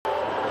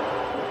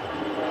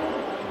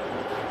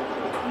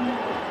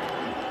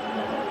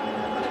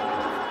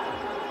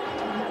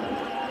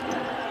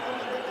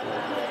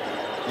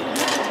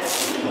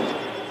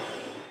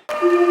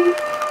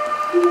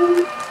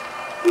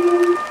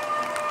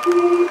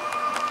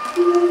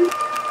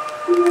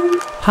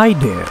Hi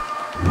there!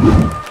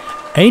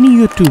 Any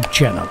YouTube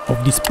channel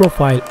of this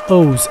profile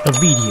owes a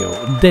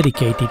video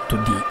dedicated to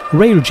the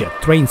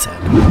Railjet train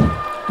set.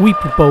 We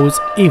propose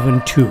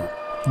even two.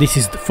 This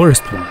is the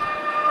first one.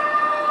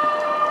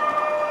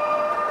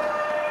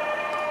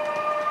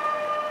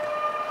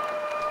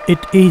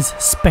 It is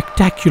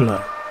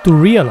spectacular to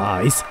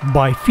realize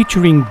by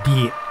featuring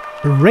the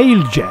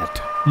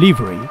Railjet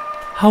livery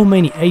how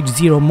many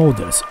H0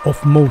 models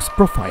of most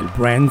profile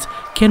brands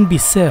can be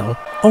sold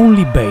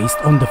only based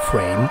on the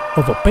frame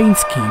of a paint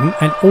scheme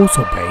and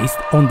also based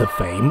on the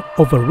fame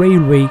of a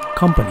railway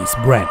company's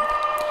brand.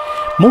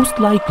 Most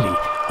likely,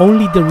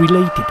 only the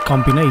related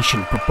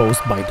combination proposed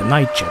by the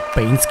Nightjet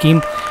paint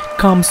scheme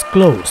comes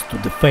close to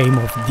the fame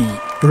of the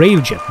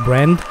Railjet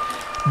brand,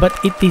 but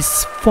it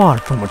is far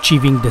from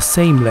achieving the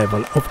same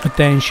level of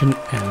attention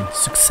and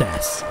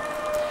success.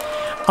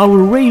 Our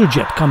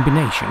Railjet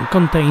combination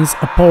contains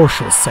a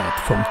partial set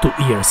from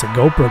 2 years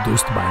ago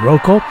produced by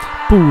Roco,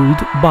 pulled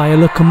by a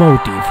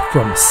locomotive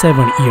from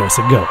 7 years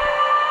ago.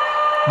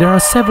 There are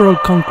several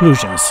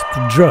conclusions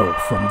to draw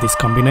from this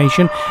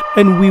combination,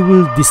 and we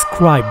will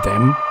describe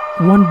them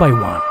one by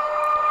one.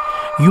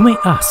 You may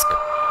ask,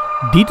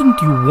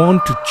 didn't you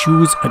want to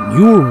choose a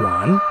newer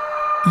one?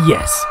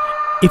 Yes.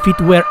 If it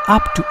were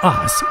up to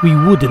us, we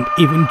wouldn't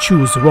even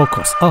choose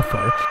Roco's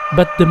offer,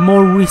 but the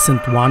more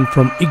recent one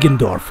from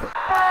Iggendorfer.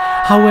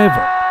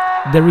 However,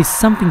 there is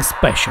something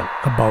special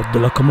about the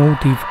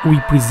locomotive we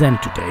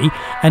present today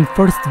and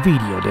first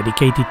video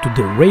dedicated to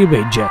the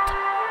railway jet.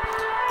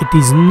 It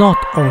is not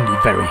only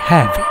very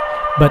heavy,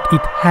 but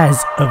it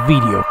has a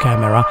video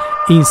camera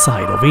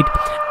inside of it,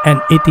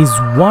 and it is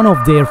one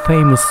of their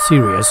famous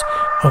series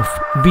of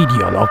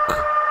Videolog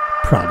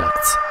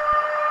products.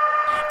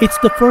 It's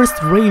the first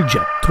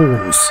Railjet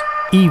Taurus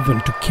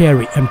even to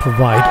carry and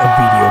provide a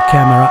video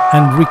camera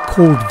and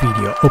record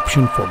video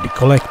option for the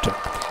collector.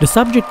 The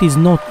subject is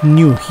not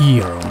new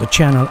here on the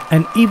channel,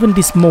 and even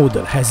this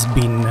model has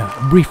been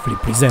briefly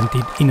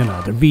presented in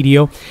another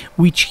video,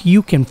 which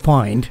you can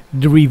find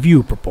the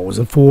review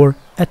proposal for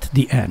at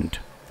the end.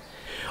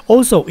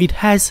 Also, it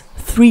has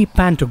 3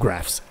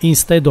 pantographs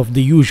instead of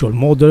the usual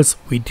models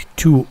with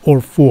 2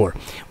 or 4,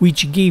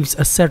 which gives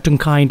a certain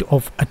kind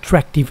of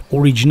attractive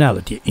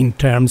originality in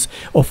terms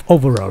of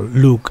overall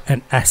look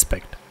and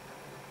aspect.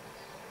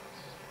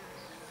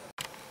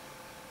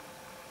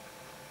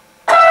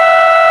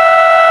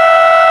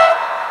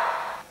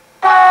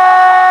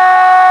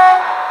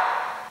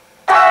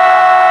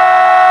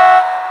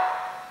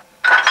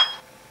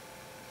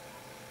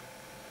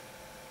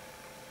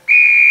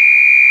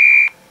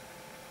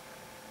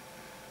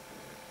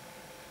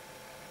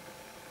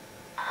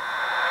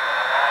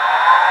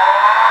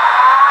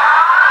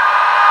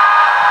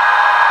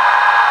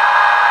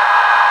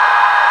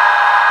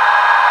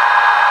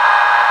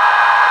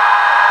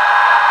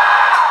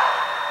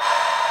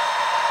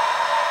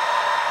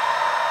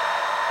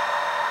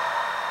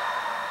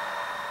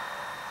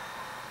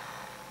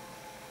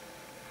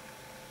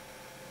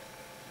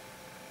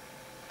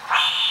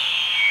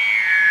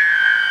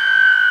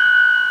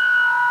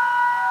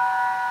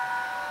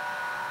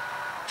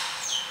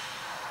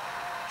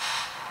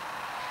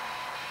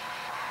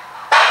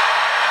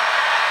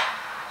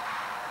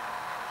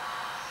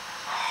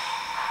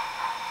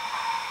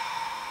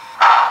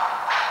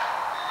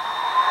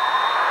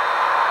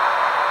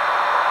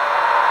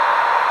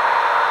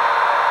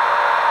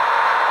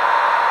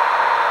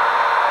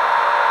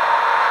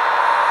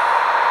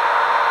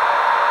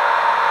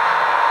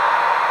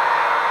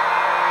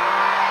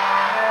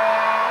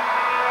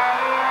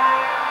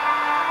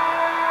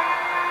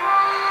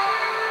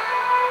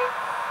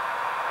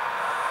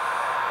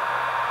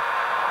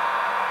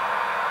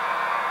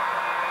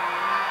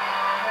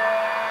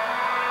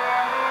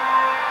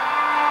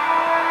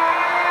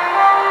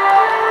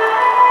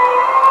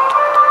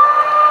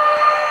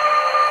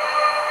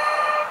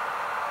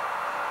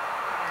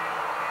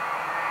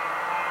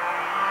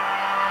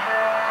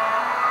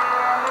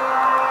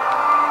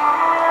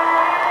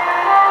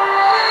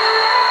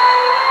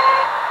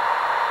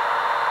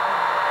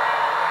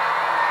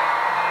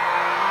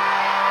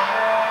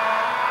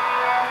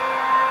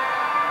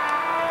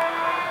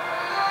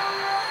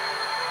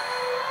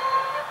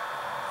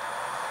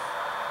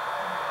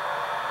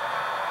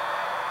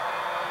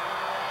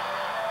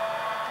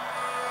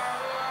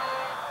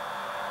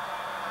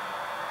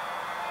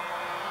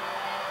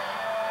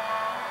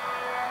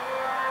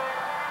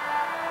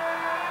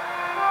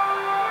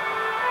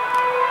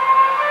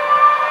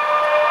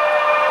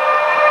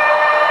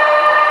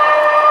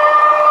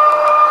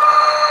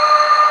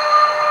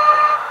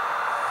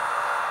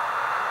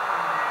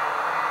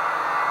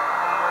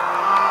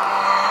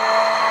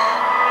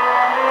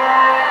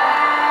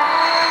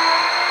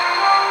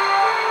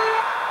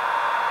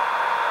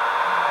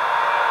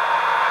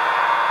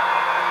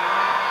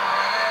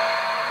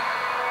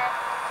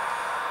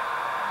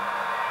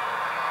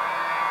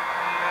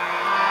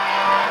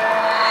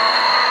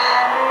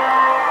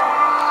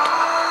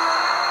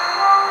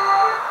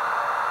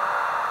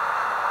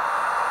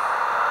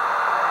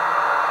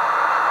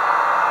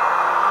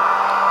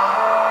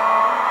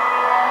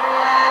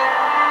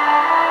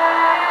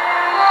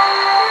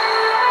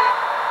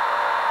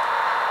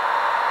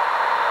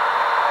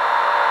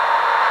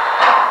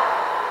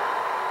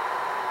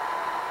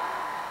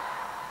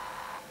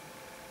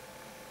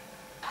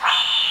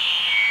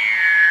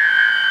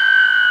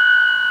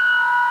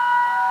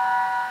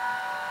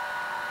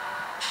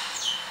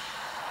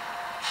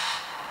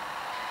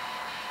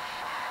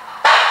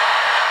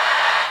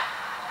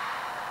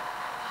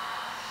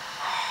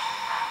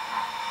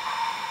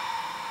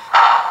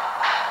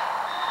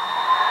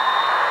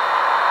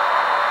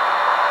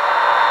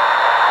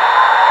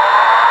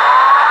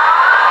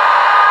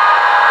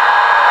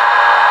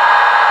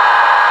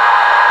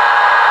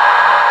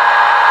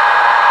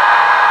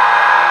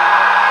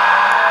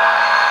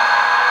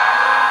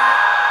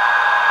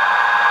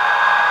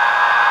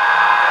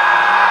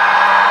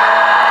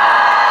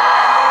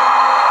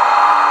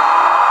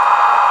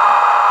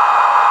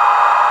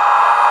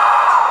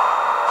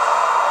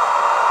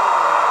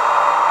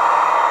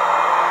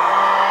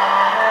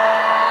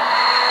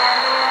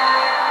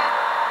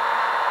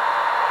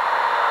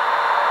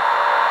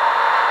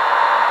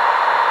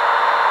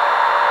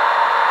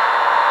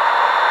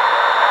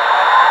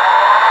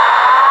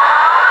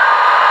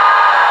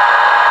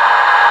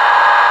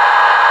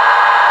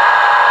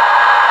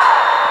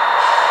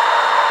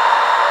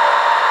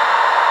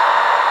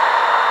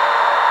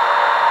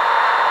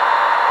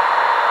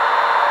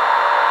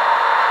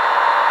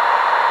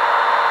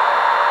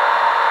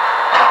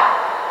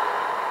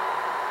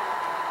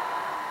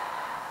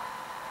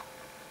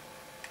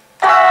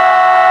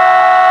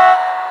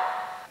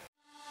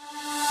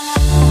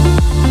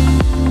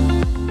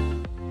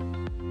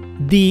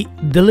 The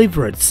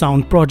delivered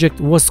sound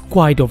project was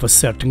quite of a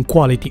certain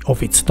quality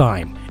of its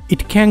time.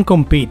 It can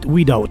compete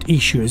without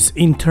issues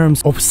in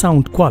terms of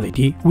sound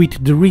quality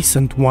with the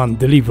recent one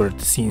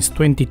delivered since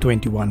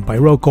 2021 by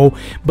Roco,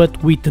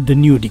 but with the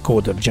new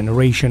decoder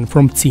generation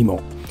from Cimo.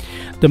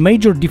 The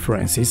major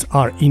differences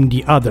are in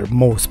the other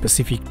more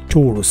specific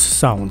Taurus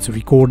sounds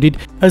recorded,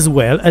 as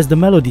well as the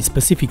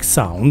melody-specific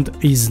sound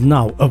is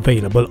now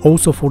available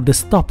also for the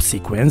stop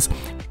sequence,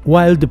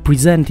 while the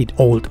presented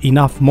old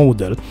enough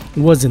model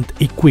wasn't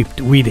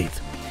equipped with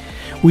it.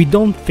 We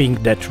don't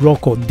think that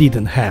Roco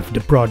didn't have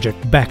the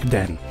project back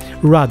then.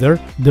 Rather,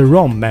 the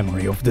ROM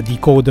memory of the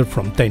decoder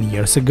from 10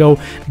 years ago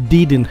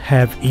didn't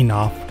have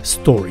enough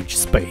storage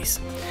space.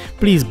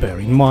 Please bear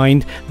in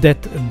mind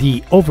that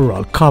the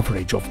overall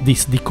coverage of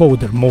this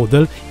decoder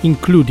model,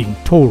 including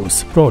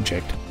Taurus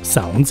project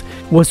sounds,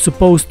 was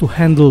supposed to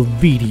handle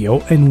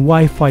video and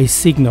Wi-Fi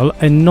signal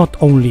and not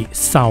only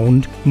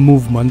sound,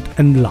 movement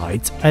and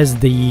lights as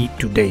the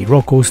today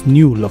Roco's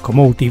new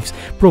locomotives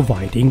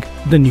providing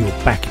the new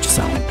package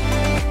sound.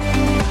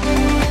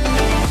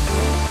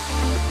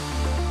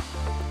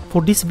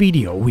 For this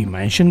video we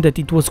mentioned that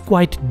it was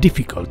quite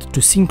difficult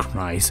to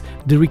synchronize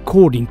the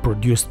recording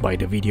produced by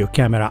the video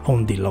camera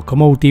on the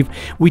locomotive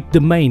with the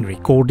main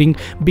recording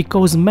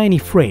because many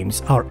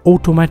frames are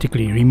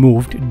automatically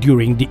removed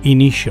during the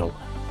initial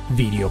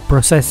video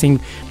processing,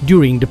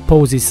 during the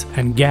pauses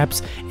and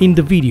gaps in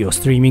the video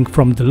streaming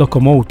from the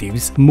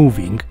locomotive's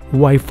moving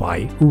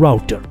Wi-Fi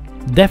router.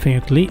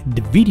 Definitely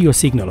the video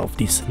signal of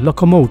this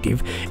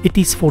locomotive, it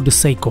is for the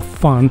sake of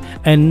fun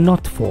and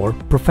not for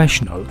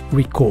professional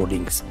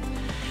recordings.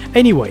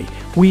 Anyway,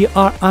 we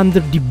are under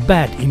the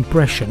bad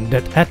impression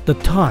that at the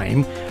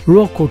time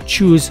Roco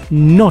chose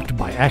not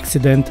by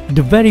accident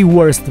the very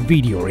worst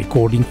video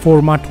recording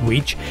format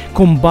which,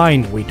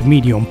 combined with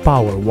medium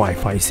power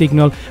Wi-Fi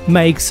signal,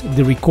 makes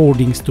the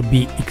recordings to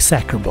be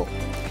execrable.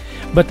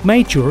 But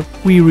make sure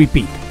we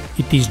repeat,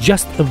 it is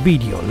just a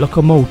video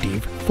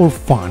locomotive for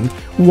fun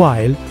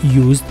while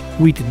used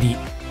with the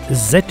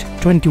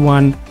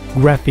Z21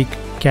 graphic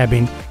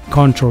cabin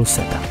control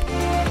setup.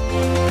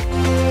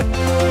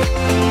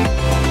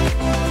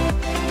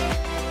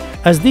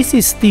 As this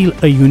is still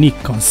a unique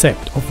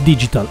concept of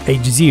digital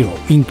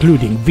H0,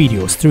 including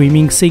video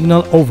streaming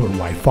signal over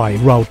Wi-Fi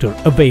router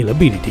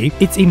availability,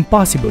 it's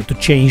impossible to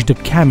change the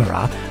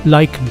camera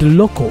like the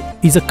Loco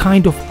is a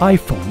kind of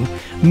iPhone,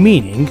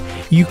 meaning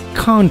you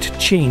can't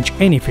change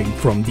anything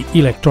from the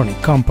electronic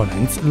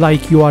components,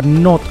 like you are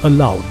not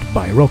allowed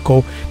by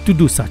Roco to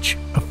do such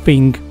a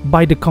thing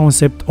by the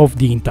concept of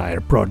the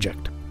entire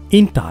project.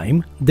 In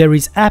time, there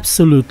is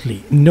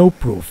absolutely no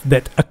proof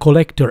that a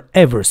collector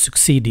ever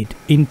succeeded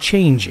in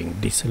changing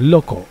this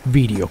Loco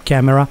video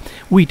camera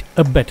with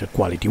a better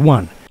quality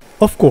one.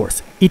 Of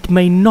course, it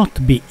may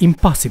not be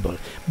impossible,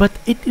 but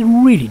it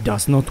really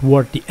does not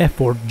worth the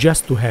effort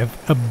just to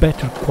have a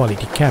better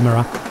quality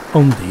camera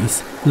on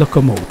this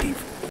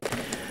locomotive.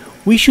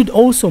 We should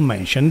also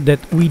mention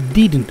that we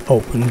didn't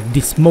open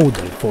this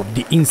model for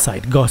the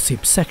inside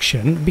gossip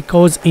section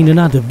because in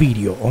another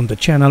video on the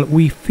channel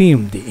we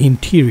filmed the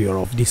interior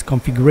of this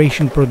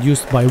configuration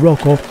produced by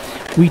Roco,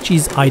 which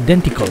is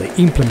identically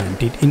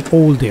implemented in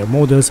all their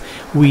models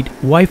with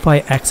Wi-Fi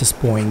access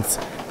points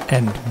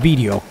and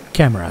video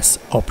cameras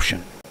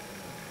option.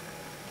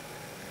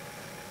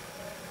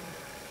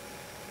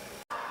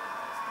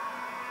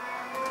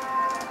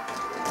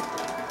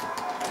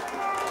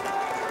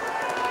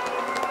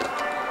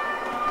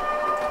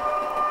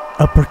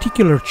 A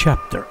particular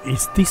chapter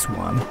is this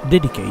one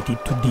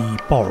dedicated to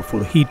the powerful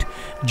heat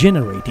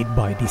generated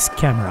by these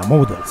camera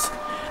models.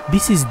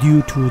 This is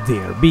due to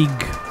their big,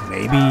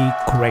 maybe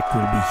correct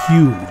will be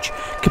huge,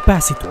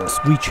 capacitors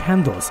which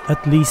handles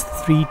at least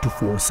 3 to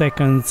 4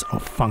 seconds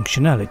of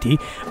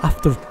functionality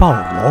after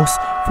power loss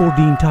for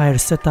the entire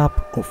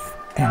setup of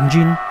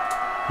engine,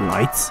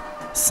 lights,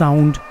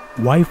 sound,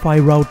 Wi-Fi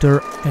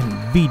router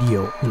and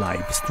video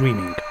live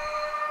streaming.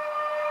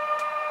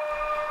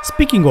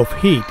 Speaking of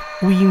heat,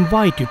 we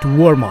invite you to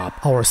warm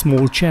up our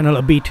small channel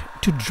a bit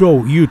to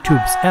draw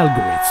YouTube's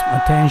algorithm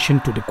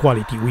attention to the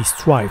quality we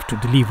strive to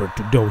deliver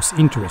to those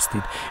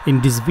interested in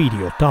these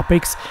video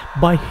topics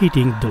by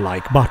hitting the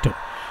like button.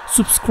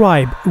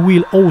 Subscribe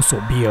will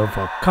also be of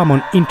a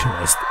common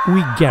interest,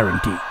 we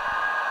guarantee.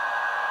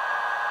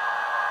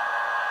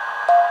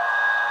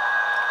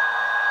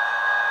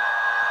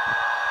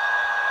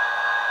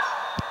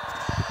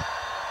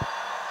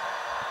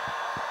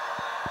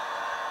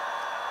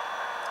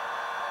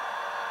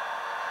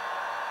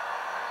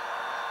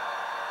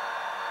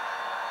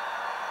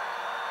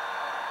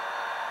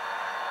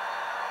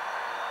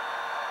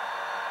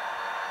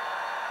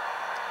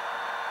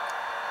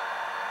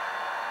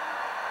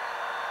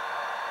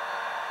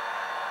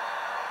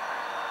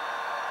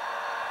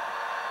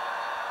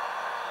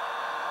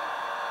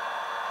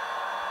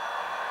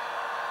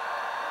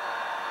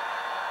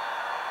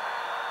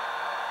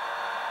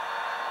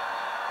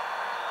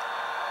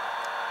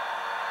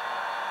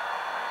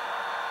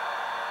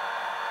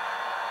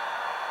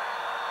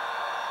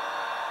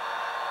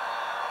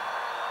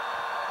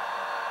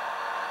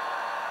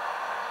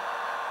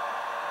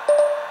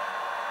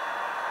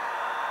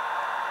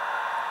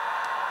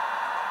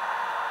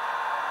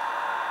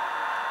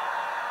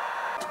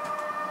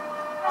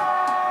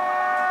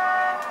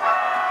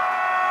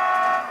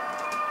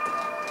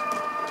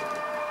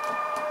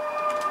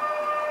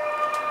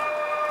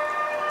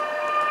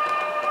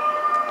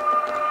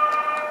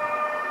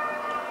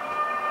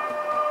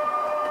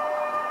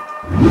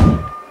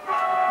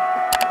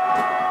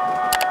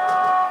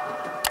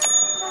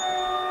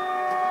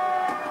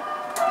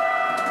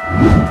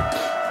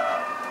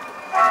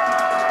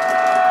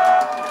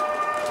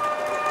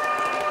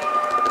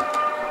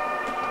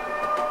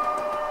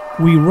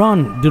 We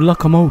ran the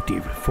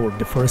locomotive for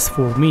the first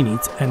 4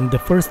 minutes and the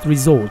first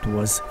result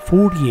was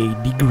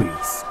 48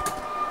 degrees.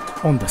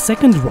 On the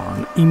second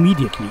run,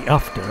 immediately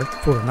after,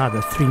 for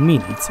another 3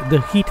 minutes,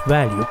 the heat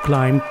value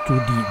climbed to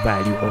the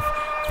value of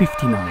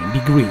 59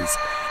 degrees,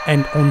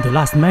 and on the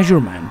last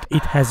measurement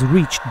it has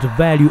reached the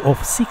value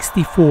of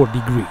 64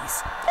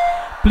 degrees.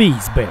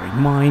 Please bear in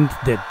mind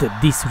that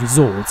these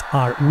results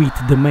are with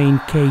the main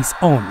case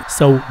on,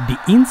 so the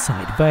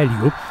inside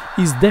value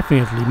is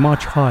definitely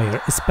much higher,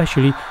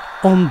 especially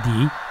on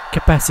the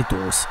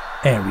capacitors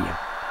area.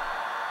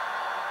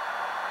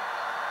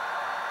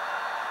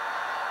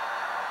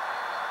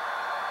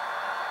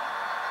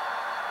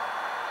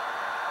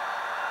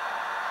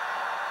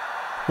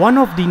 One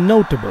of the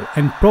notable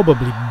and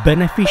probably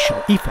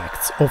beneficial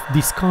effects of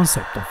this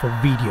concept of a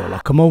video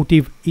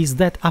locomotive is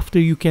that after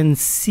you can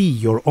see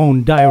your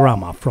own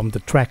diorama from the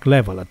track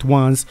level at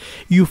once,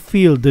 you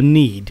feel the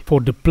need for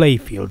the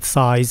playfield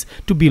size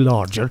to be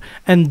larger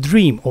and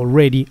dream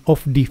already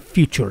of the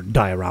future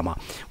diorama,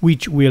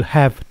 which will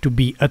have to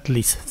be at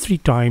least 3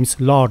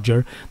 times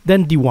larger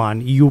than the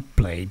one you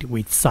played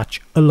with such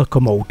a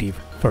locomotive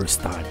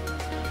first time.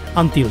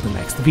 Until the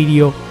next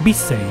video, be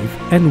safe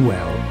and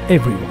well,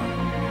 everyone.